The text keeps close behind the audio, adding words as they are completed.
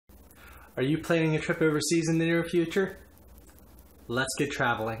Are you planning a trip overseas in the near future? Let's get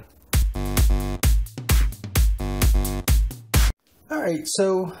traveling. Alright,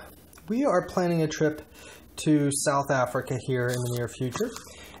 so we are planning a trip to South Africa here in the near future,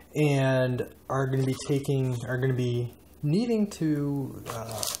 and are going to be needing to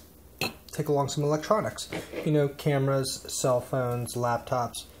take along some electronics. You know, cameras, cell phones,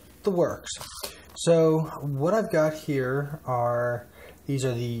 laptops, the works. So what I've got here are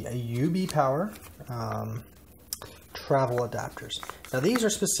the Yubi Power Travel adapters. Now these are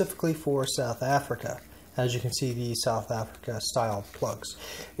specifically for South Africa. As you can see, the South Africa style plugs.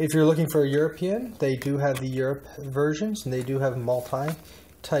 If you're looking for a European, they do have the Europe versions, and they do have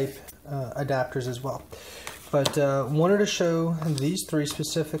multi-type adapters as well. But wanted to show these three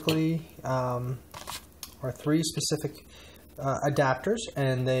specifically, or three specific adapters,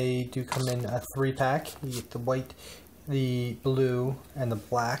 and they do come in a 3-pack. You get the white, the blue, and the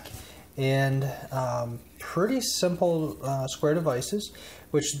black, and pretty simple square devices,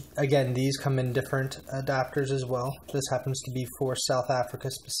 which again, these come in different adapters as well. This happens to be for South Africa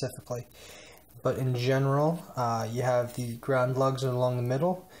specifically, but in general, you have the ground lugs along the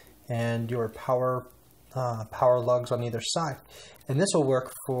middle and your power lugs on either side, and this will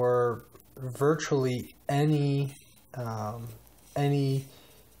work for virtually any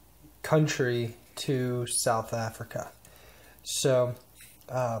country to South Africa. So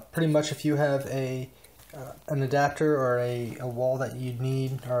pretty much if you have an adapter or a wall that you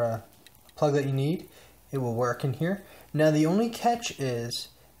need, or a plug that you need, it will work in here. Now the only catch is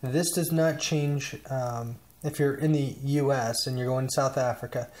this does not change if you're in the US and you're going to South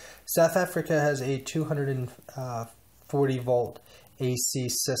Africa. South Africa has a 240 volt AC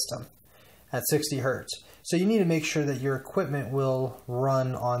system at 60 hertz. So you need to make sure that your equipment will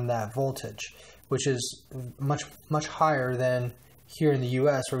run on that voltage, which is much higher than here in the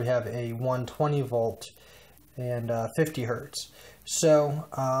US, where we have a 120 volt and 50 hertz. So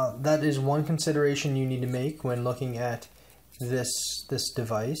that is one consideration you need to make when looking at this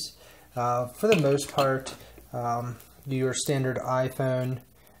device. For the most part, your standard iPhone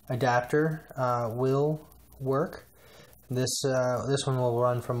adapter will work. This one will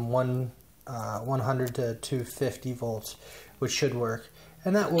run from 100 to 250 volts, which should work,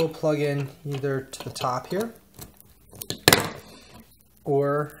 and that will plug in either to the top here,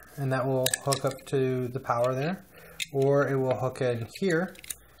 and that will hook up to the power there, or it will hook in here,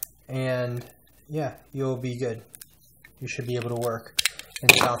 and yeah, you'll be good. You should be able to work in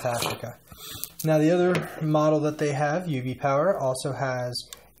South Africa. Now the other model that they have, Yubi Power, also has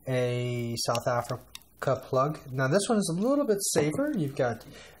a South Africa plug. Now this one is a little bit safer. You've got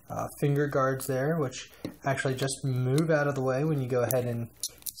finger guards there, which actually just move out of the way when you go ahead and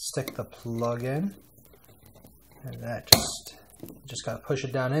stick the plug in, and that just got to push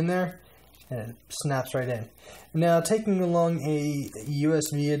it down in there, and it snaps right in. Now taking along a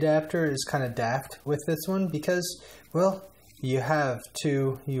USB adapter is kind of daft with this one, because, well, you have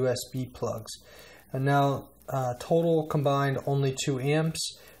two USB plugs. And now total combined only 2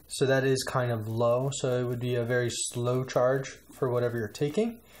 amps, so that is kind of low, so it would be a very slow charge for whatever you're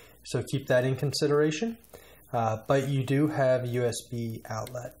taking, so keep that in consideration. But you do have USB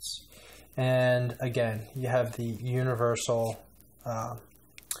outlets, and again, you have the universal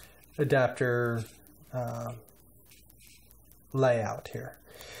adapter layout here.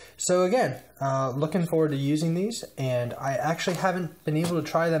 So again, looking forward to using these, and I actually haven't been able to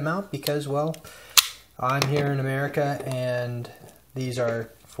try them out because, well, I'm here in America and these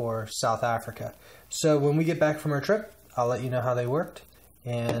are for South Africa. So when we get back from our trip, I'll let you know how they worked,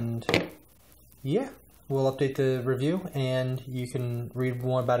 and yeah, we'll update the review, and you can read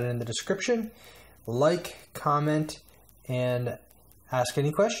more about it in the description. Like, comment, and ask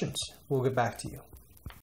any questions. We'll get back to you.